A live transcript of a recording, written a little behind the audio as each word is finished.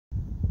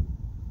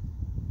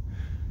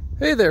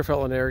Hey there,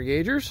 fellow narrow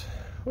gaugers.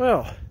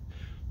 Well,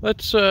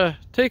 let's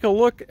take a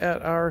look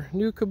at our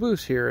new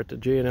Caboose here at the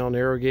J&L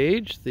Narrow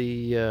Gauge,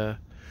 the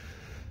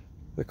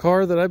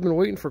car that I've been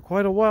waiting for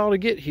quite a while to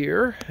get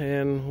here,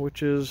 and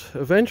which is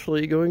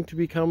eventually going to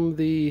become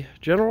the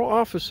general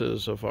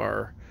offices of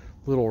our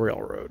little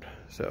railroad.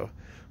 So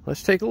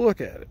let's take a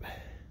look at it.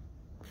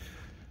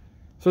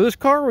 So this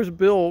car was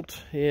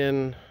built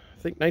in,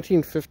 I think,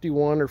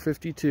 1951 or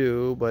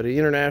 52 by the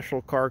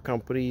International Car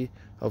Company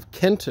of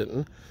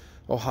Kenton,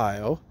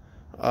 Ohio,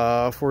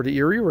 for the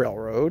Erie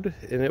Railroad,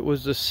 and it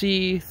was the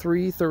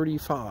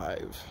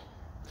C335,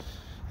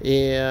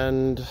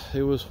 and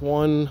it was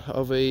one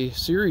of a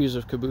series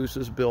of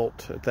cabooses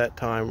built at that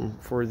time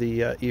for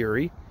the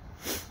Erie.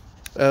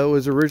 It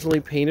was originally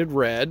painted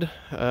red,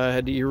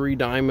 had the Erie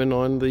diamond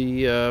on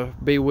the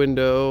bay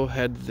window,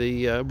 had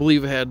the I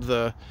believe it had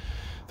the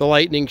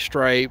lightning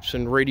stripes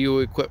and radio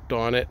equipped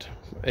on it.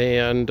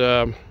 And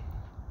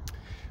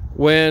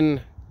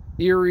when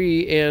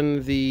Erie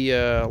and the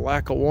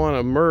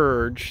Lackawanna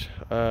merged,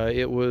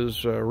 it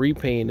was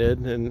repainted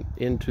and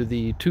into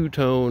the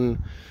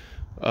two-tone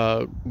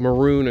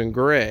maroon and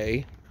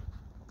gray,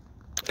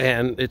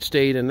 and it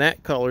stayed in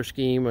that color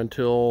scheme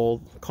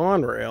until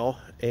Conrail,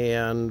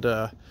 and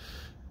of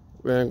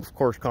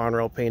course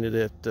Conrail painted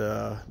it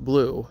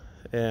blue,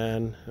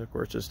 and of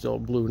course it's still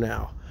blue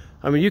now.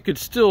 I mean, you could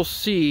still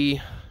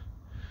see,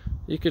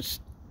 you could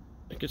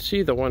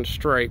see the one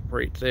stripe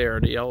right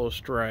there, the yellow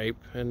stripe,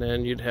 and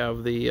then you'd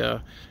have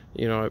the,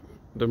 you know,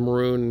 the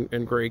maroon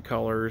and gray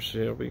colors.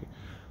 You know,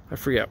 I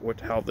forget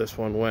how this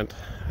one went.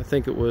 I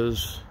think it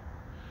was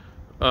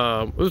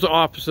the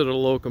opposite of the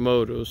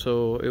locomotive,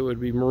 so it would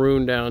be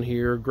maroon down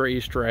here, gray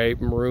stripe,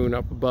 maroon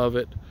up above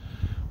it.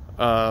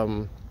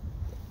 So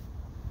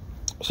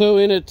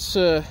in its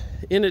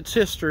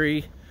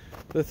history,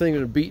 the thing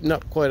was beaten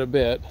up quite a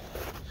bit.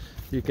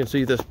 You can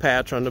see this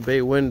patch on the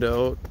bay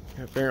window.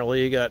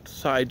 Apparently it got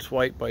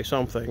sideswiped by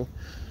something.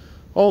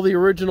 All the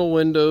original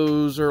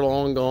windows are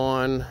long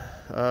gone.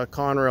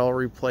 Conrail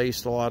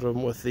replaced a lot of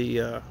them with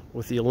the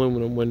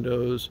aluminum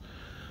windows,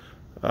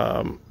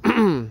 and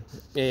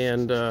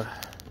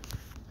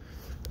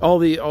all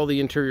the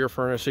interior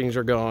furnishings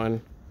are gone.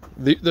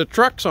 The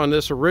trucks on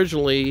this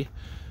originally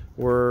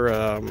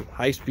were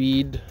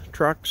high-speed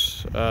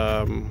trucks.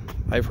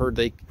 I've heard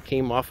they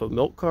came off of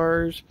milk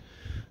cars.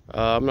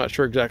 I'm not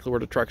sure exactly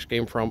where the trucks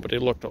came from, but they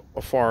looked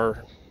a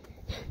far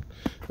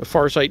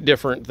sight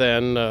different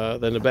than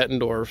the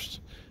Bettendorfs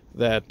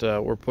that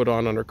were put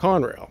on under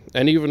Conrail.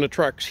 And even the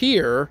trucks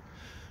here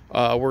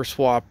were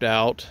swapped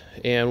out,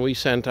 and we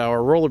sent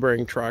our roller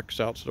bearing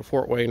trucks out to the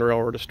Fort Wayne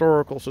Railroad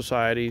Historical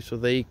Society so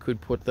they could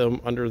put them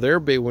under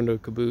their bay window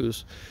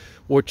caboose,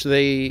 which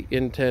they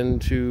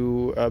intend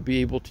to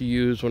be able to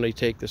use when they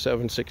take the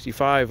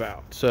 765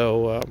 out.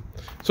 So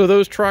so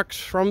those trucks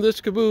from this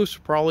caboose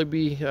will probably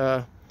be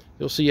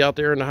you'll see out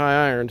there in the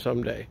high iron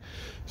someday.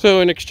 So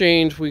in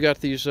exchange, we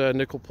got these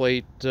nickel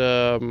plate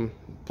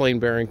plain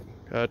bearing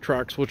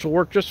trucks, which will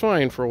work just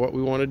fine for what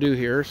we want to do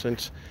here,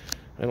 since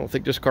I don't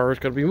think this car is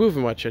going to be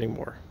moving much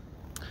anymore.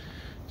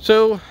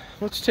 So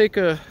let's take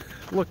a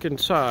look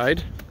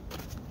inside.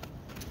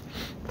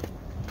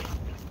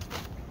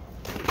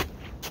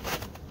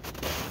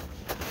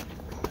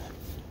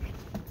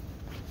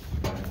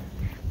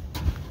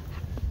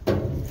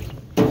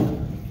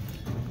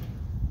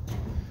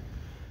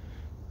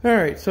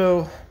 Alright,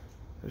 so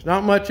there's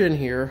not much in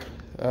here.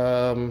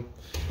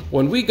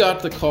 When we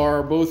got the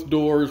car, both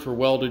doors were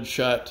welded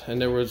shut,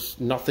 and there was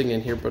nothing in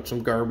here but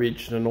some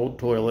garbage and an old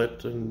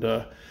toilet and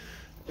the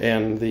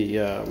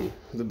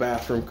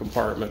bathroom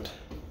compartment.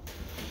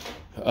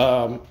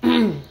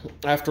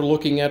 After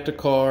looking at the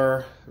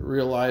car,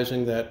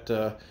 realizing that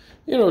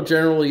you know,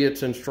 generally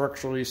it's in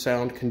structurally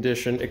sound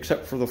condition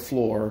except for the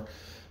floor.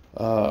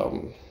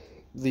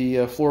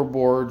 The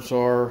floorboards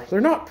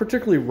they're not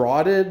particularly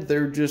rotted,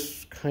 they're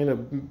just kind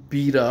of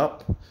beat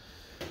up,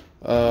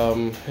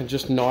 and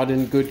just not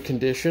in good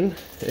condition.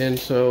 And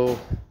so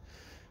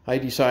I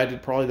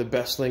decided probably the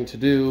best thing to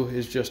do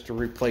is just to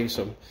replace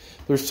them.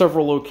 There's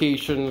several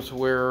locations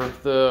where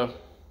the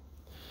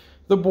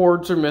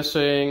boards are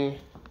missing,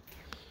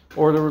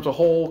 or there was a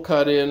hole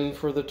cut in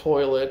for the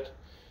toilet.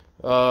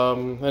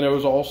 And there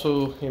was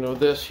also, you know,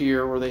 this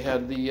here where they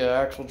had the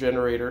actual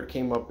generator. It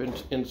came up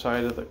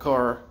inside of the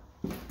car.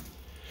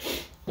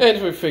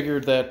 And we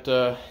figured that,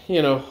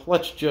 you know,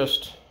 let's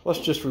just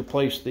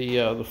replace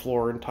the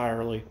floor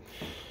entirely.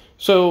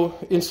 So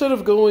instead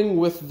of going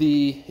with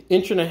the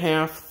 1.5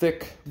 inch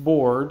thick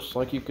boards,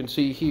 like you can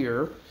see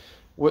here,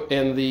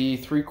 and the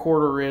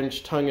 3/4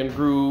 inch tongue and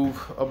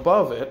groove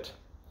above it,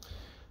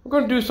 I'm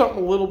going to do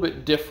something a little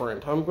bit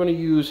different. I'm going to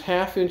use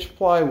 1/2 inch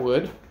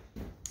plywood,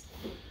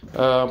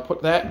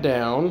 put that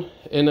down,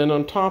 and then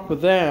on top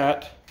of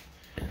that,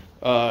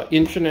 1.5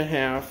 inch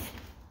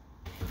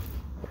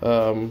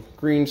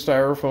green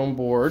styrofoam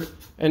board,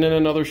 and then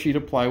another sheet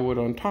of plywood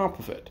on top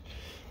of it.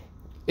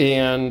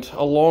 And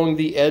along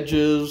the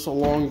edges,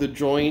 along the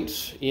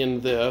joints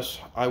in this,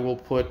 I will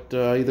put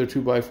either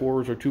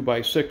 2x4s or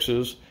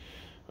 2x6s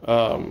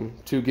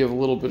to give a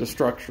little bit of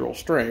structural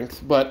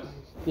strength. But,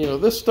 you know,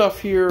 this stuff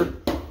here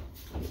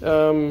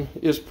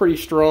is pretty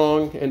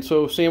strong, and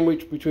so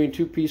sandwiched between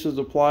two pieces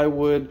of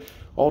plywood,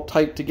 all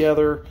tight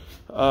together,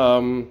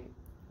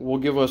 will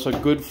give us a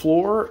good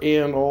floor,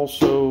 and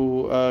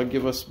also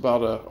give us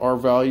about a R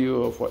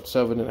value of, what,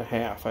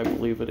 7.5, I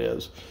believe it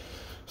is.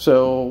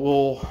 So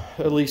we'll,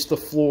 at least the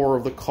floor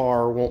of the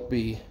car won't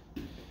be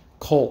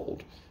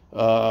cold.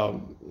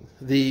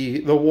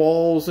 The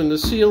walls and the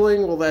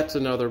ceiling, well, that's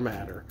another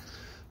matter.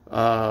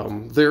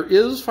 There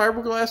is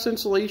fiberglass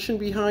insulation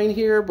behind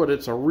here, but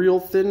it's a real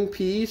thin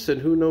piece,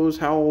 and who knows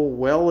how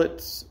well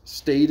it's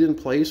stayed in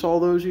place all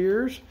those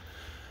years.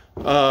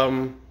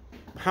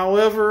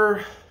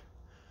 However,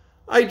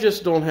 I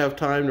just don't have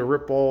time to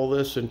rip all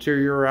this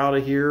interior out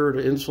of here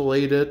to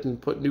insulate it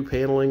and put new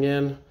paneling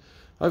in.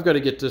 I've got to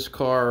get this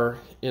car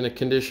in a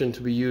condition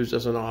to be used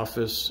as an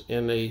office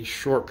in a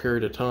short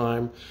period of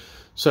time.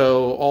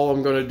 So all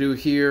I'm going to do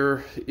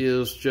here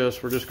is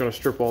we're just going to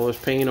strip all this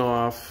paint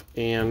off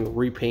and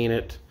repaint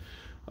it,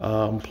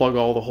 plug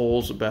all the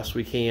holes the best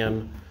we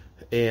can,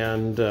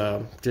 and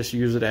just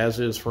use it as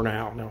is for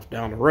now. Now, if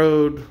down the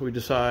road we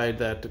decide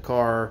that the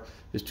car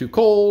is too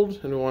cold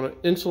and we want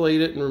to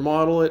insulate it and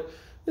remodel it,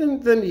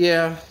 then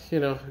yeah, you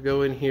know,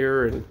 go in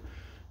here and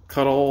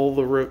cut all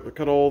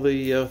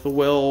the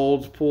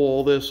welds, pull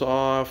all this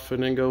off,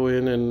 and then go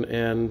in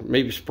and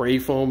maybe spray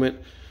foam it,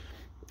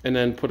 and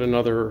then put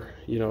another,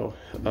 you know,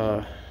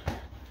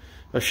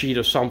 a sheet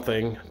of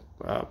something,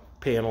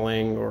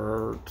 paneling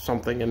or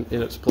something in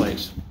its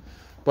place.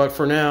 But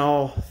for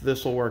now,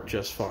 this will work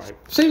just fine.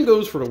 Same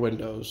goes for the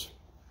windows.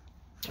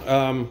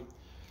 You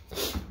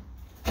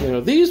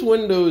know, these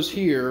windows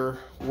here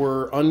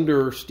were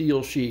under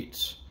steel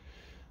sheets,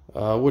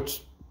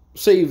 which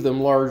saved them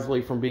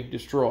largely from being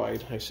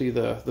destroyed. I see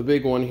the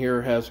big one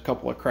here has a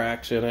couple of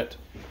cracks in it.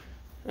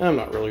 I'm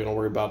not really going to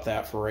worry about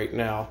that for right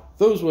now.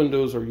 Those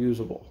windows are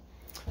usable.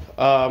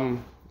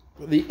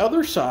 The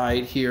other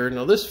side here,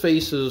 now this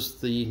faces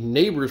the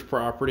neighbor's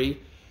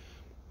property.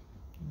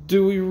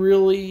 Do we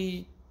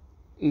really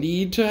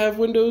need to have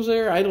windows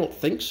there? I don't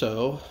think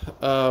so.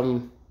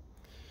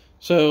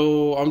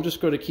 So I'm just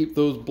going to keep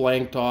those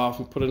blanked off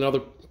and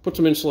put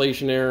some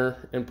insulation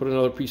there and put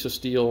another piece of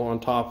steel on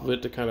top of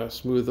it to kind of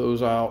smooth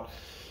those out.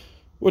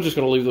 We're just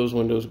going to leave those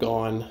windows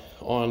gone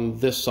on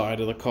this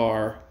side of the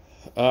car.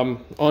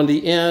 On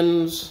the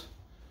ends,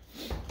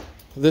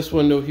 this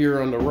window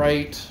here on the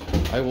right,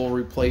 I will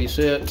replace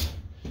it.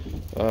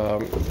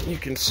 You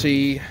can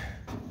see,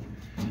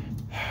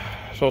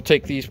 so I'll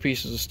take these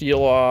pieces of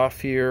steel off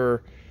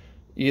here,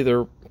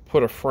 either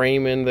put a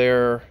frame in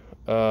there,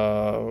 you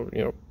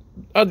know,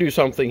 I'll do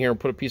something here and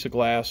put a piece of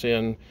glass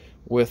in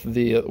with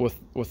the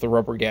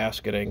rubber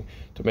gasketing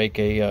to make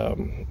a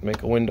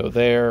window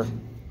there.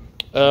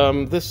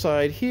 This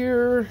side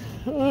here,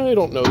 I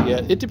don't know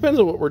yet. It depends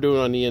on what we're doing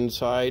on the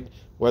inside,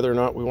 whether or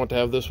not we want to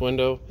have this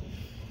window.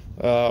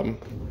 And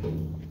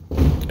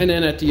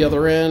then at the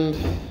other end,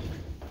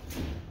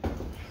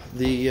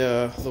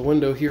 the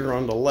window here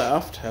on the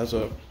left has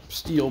a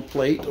steel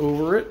plate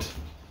over it,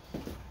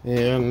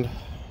 and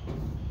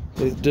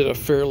they did a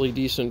fairly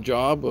decent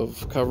job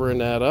of covering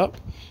that up.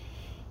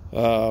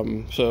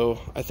 So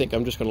I think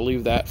I'm just going to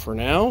leave that for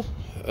now,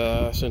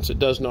 since it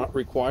does not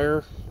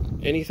require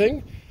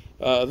anything.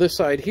 This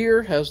side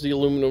here has the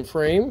aluminum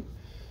frame,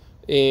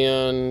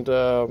 and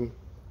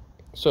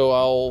so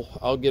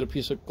I'll get a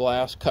piece of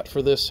glass cut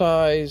for this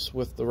size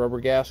with the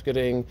rubber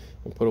gasketing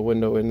and put a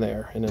window in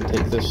there, and then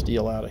take this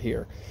steel out of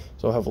here,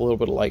 so I'll have a little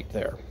bit of light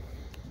there.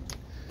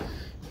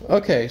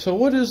 Okay, so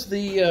what is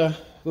the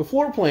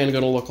floor plan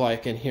going to look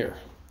like in here?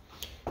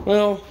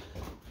 Well,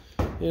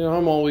 you know,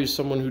 I'm always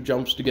someone who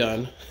jumps the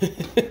gun.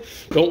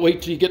 Don't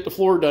wait till you get the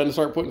floor done and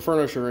start putting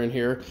furniture in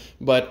here.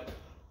 But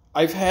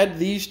I've had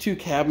these two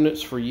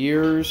cabinets for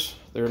years.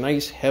 They're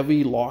nice,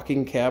 heavy,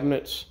 locking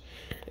cabinets,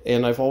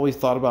 and I've always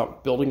thought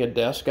about building a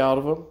desk out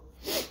of them.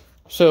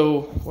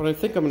 So what I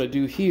think I'm going to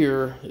do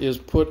here is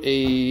put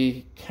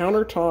a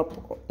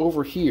countertop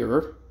over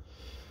here,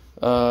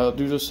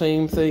 do the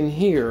same thing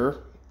here,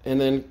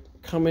 and then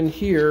come in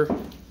here,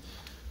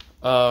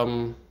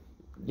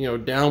 you know,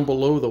 down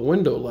below the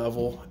window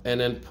level, and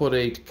then put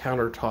a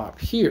countertop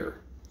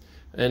here.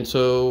 And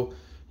so,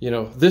 you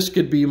know, this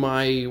could be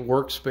my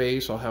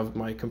workspace. I'll have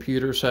my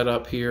computer set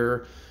up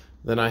here.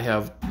 Then I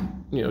have,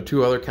 you know,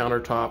 two other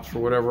countertops for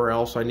whatever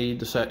else I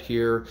need to set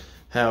here.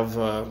 Have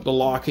the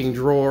locking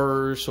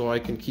drawers so I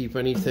can keep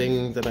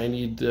anything that I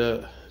need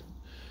to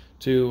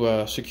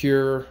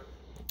secure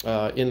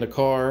in the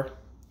car.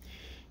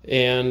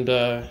 And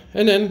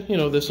then, you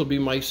know, this will be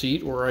my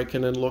seat where I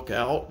can then look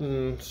out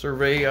and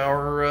survey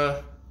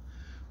our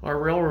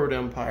railroad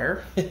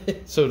empire,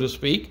 so to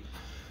speak.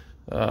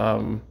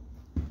 And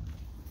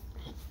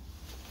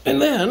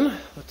then,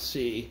 let's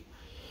see,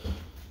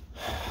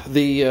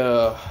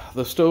 the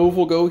stove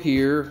will go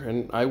here,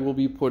 and I will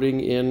be putting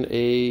in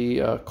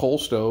a coal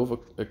stove,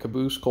 a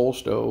Caboose coal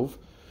stove.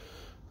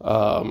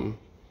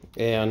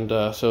 And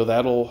so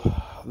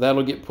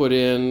that'll get put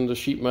in the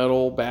sheet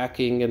metal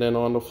backing, and then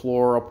on the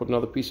floor I'll put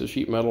another piece of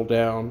sheet metal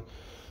down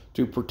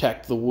to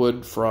protect the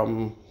wood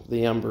from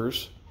the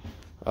embers.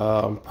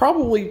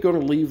 Probably going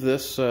to leave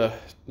this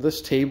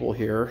this table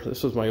here.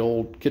 This is my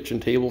old kitchen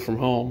table from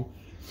home.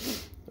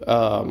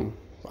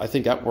 I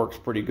think that works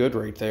pretty good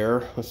right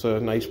there. It's a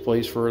nice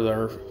place for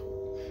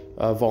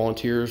our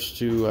volunteers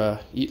to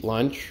eat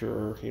lunch,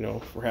 or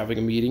if we're having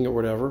a meeting or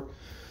whatever.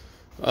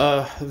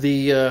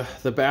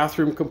 The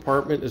bathroom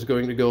compartment is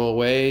going to go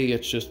away.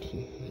 It's just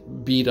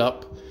beat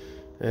up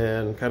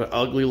and kind of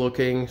ugly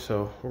looking,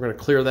 so we're going to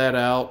clear that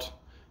out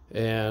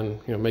and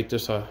make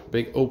this a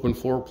big open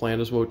floor plan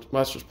as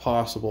much as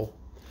possible.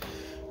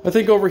 I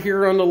think over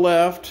here on the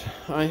left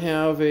I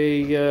have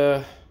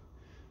an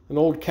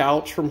old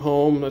couch from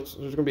home. There's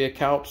going to be a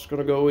couch that's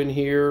going to go in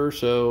here,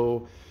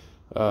 so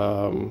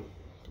go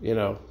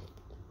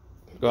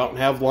out and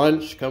have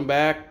lunch, come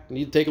back,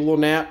 need to take a little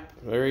nap.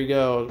 There you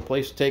go, a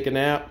place to take a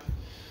nap.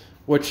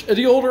 Which,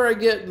 the older I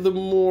get, the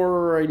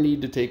more I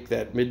need to take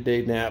that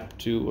midday nap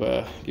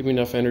to give me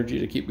enough energy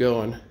to keep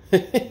going.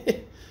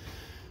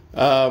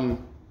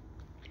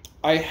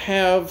 I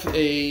have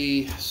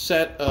a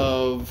set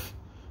of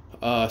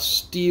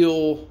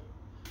steel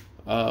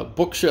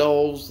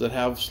bookshelves that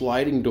have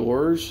sliding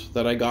doors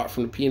that I got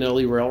from the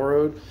P&LE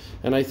Railroad,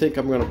 and I think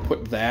I'm going to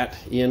put that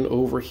in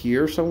over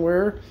here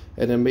somewhere,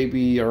 and then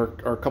maybe our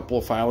couple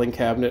of filing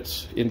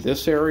cabinets in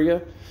this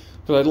area.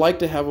 But I'd like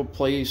to have a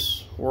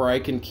place where I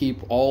can keep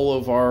all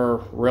of our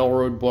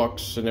railroad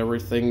books and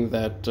everything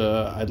that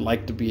I'd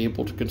like to be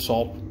able to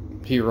consult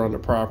here on the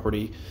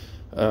property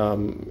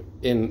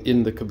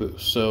in the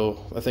caboose.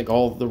 So I think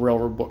all of the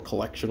railroad book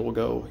collection will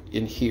go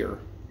in here.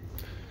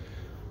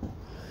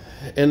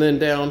 And then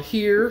down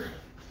here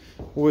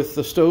with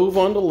the stove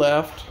on the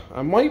left,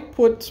 I might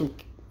put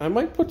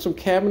some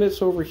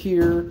cabinets over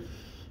here,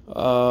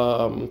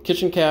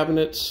 kitchen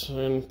cabinets,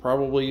 and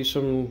probably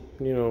some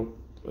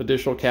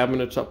additional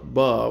cabinets up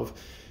above,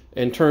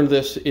 and turn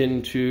this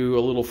into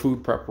a little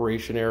food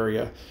preparation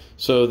area,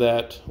 so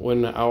that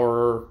when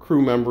our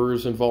crew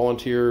members and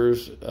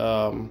volunteers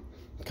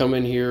come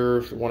in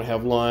here, want to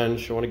have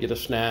lunch, want to get a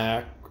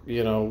snack,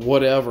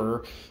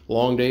 whatever,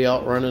 long day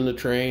out running the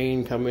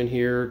train, come in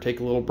here, take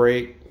a little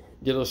break,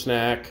 get a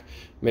snack,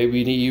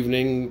 maybe in the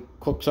evening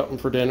cook something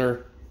for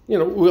dinner.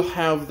 We'll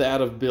have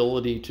that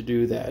ability to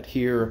do that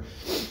here.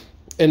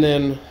 And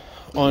then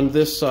on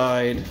this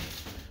side,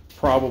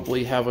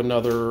 probably have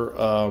another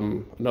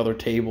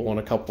table and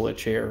a couple of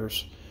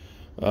chairs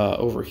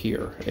over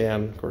here.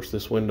 And of course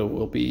this window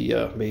will be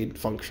made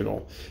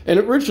functional. And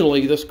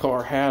originally this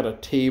car had a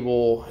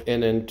table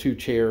and then two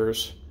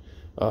chairs,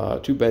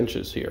 two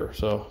benches here,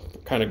 so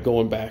kind of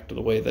going back to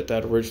the way that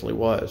originally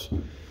was.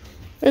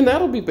 And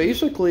that'll be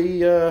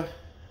basically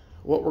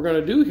what we're going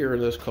to do here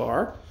in this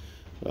car.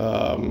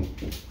 A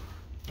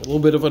little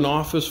bit of an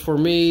office for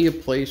me, a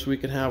place we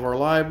can have our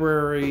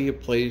library, a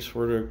place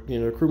where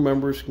the crew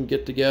members can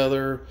get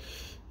together,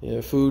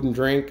 food and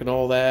drink and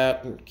all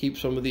that, and keep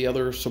some of the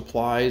other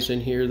supplies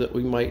in here that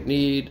we might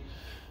need.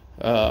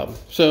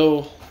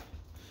 So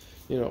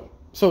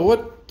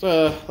what,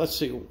 let's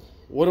see,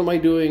 what am I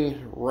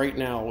doing right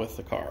now with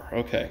the car?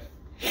 Okay.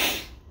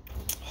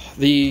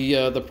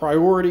 The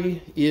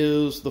priority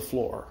is the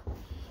floor.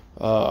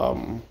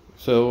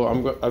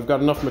 So I've got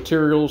enough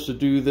materials to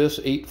do this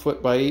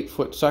 8-foot by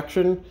 8-foot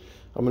section.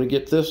 I'm going to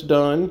get this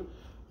done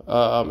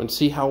and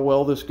see how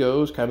well this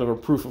goes, kind of a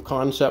proof of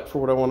concept for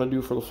what I want to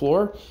do for the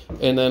floor.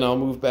 And then I'll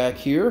move back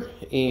here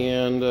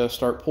and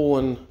start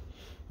pulling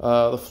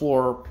the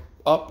floor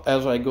up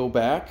as I go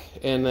back,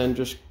 and then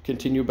just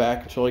continue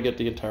back until I get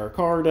the entire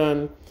car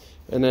done,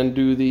 and then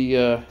do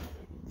the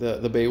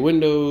bay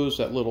windows,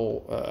 that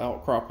little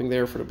outcropping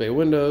there for the bay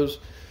windows.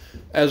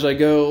 As I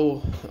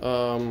go,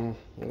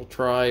 we'll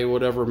try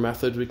whatever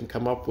methods we can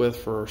come up with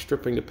for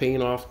stripping the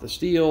paint off the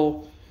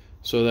steel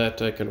so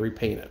that I can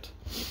repaint it.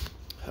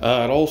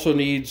 It also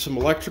needs some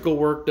electrical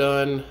work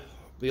done.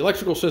 The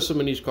electrical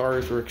system in these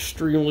cars are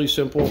extremely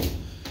simple.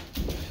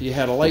 You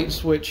had a light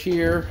switch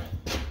here,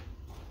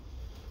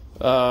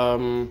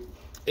 and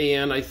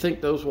I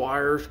think those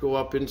wires go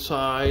up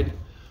inside,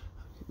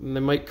 and they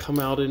might come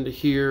out into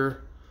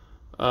here.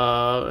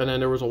 And then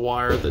there was a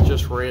wire that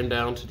just ran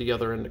down to the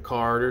other end of the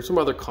car. There's some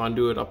other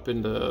conduit up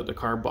into the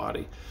car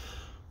body.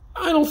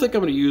 I don't think I'm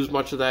going to use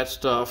much of that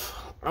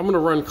stuff. I'm going to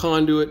run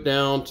conduit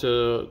down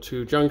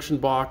to junction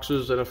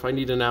boxes, and if I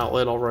need an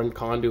outlet, I'll run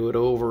conduit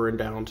over and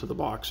down to the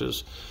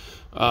boxes.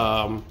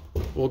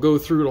 We'll go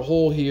through the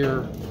hole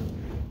here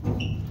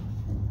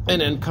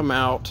and then come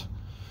out,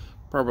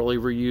 probably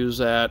reuse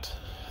that,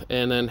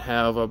 and then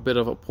have a bit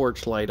of a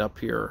porch light up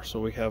here, so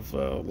we have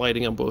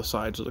lighting on both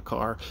sides of the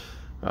car.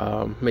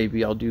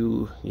 Maybe I'll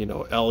do,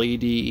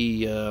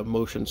 LED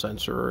motion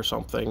sensor or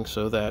something,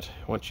 so that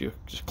once you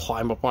just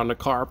climb up on the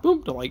car,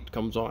 boom, the light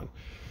comes on.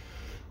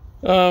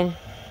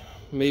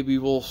 Maybe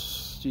we'll,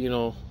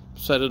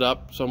 set it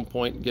up some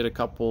point and get a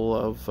couple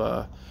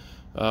of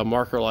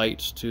marker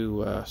lights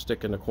to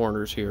stick in the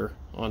corners here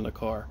on the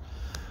car.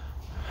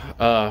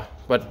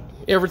 But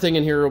everything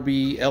in here will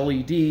be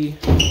LED.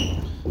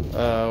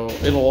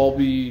 It'll all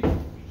be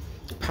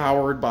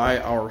powered by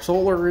our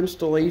solar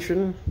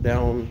installation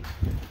down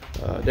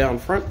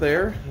front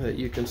there that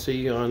you can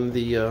see on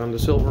the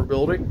silver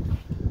building.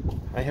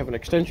 I have an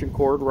extension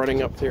cord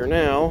running up there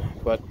now,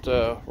 but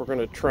we're going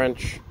to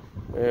trench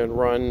and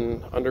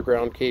run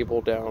underground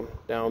cable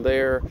down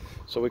there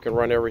so we can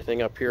run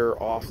everything up here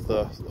off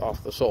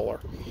the solar.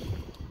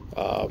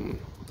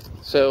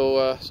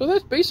 So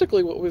that's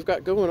basically what we've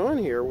got going on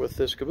here with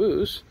this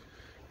Caboose,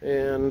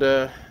 and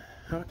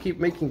I'll keep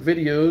making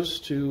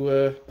videos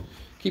to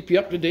keep you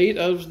up to date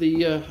of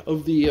the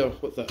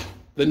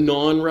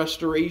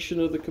non-restoration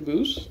of the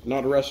Caboose.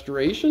 Not a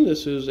restoration.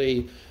 This is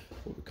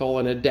what we call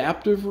an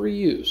adaptive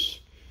reuse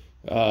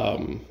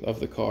of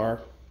the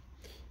car.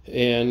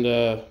 And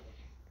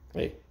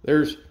hey,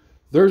 there's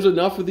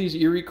enough of these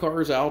Erie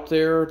cars out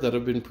there that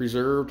have been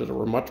preserved that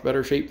are in much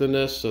better shape than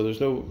this, so there's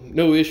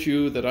no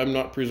issue that I'm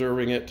not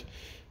preserving it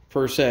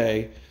per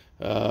se.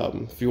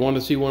 If you want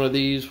to see one of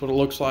these, what it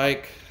looks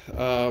like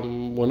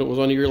when it was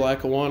on Erie,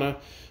 Lackawanna,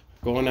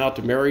 going out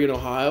to Marion,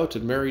 Ohio,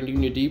 to Marion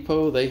Union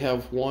Depot, they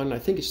have one, I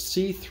think it's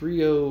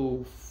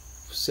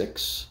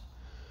C306,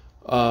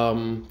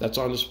 that's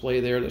on display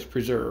there, that's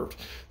preserved.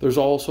 There's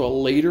also a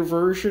later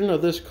version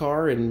of this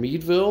car in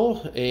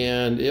Meadville,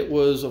 and it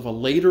was of a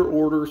later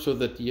order so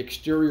that the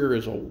exterior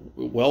is a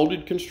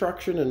welded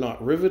construction and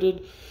not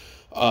riveted.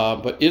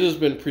 But it has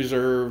been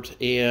preserved,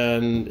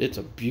 and it's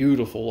a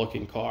beautiful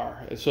looking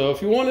car. So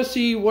if you want to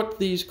see what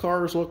these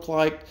cars look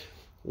like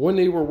when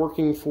they were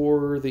working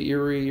for the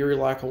Erie,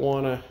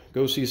 Lackawanna,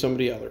 go see some of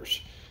the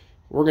others.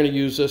 We're going to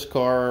use this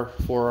car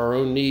for our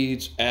own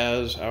needs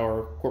as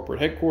our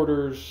corporate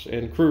headquarters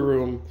and crew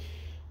room.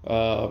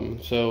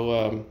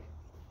 So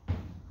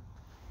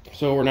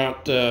we're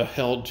not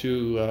held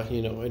to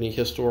any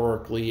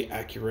historically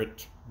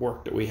accurate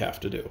work that we have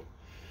to do.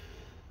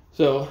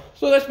 So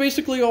that's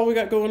basically all we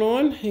got going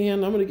on,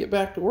 and I'm going to get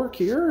back to work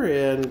here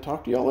and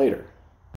talk to y'all later.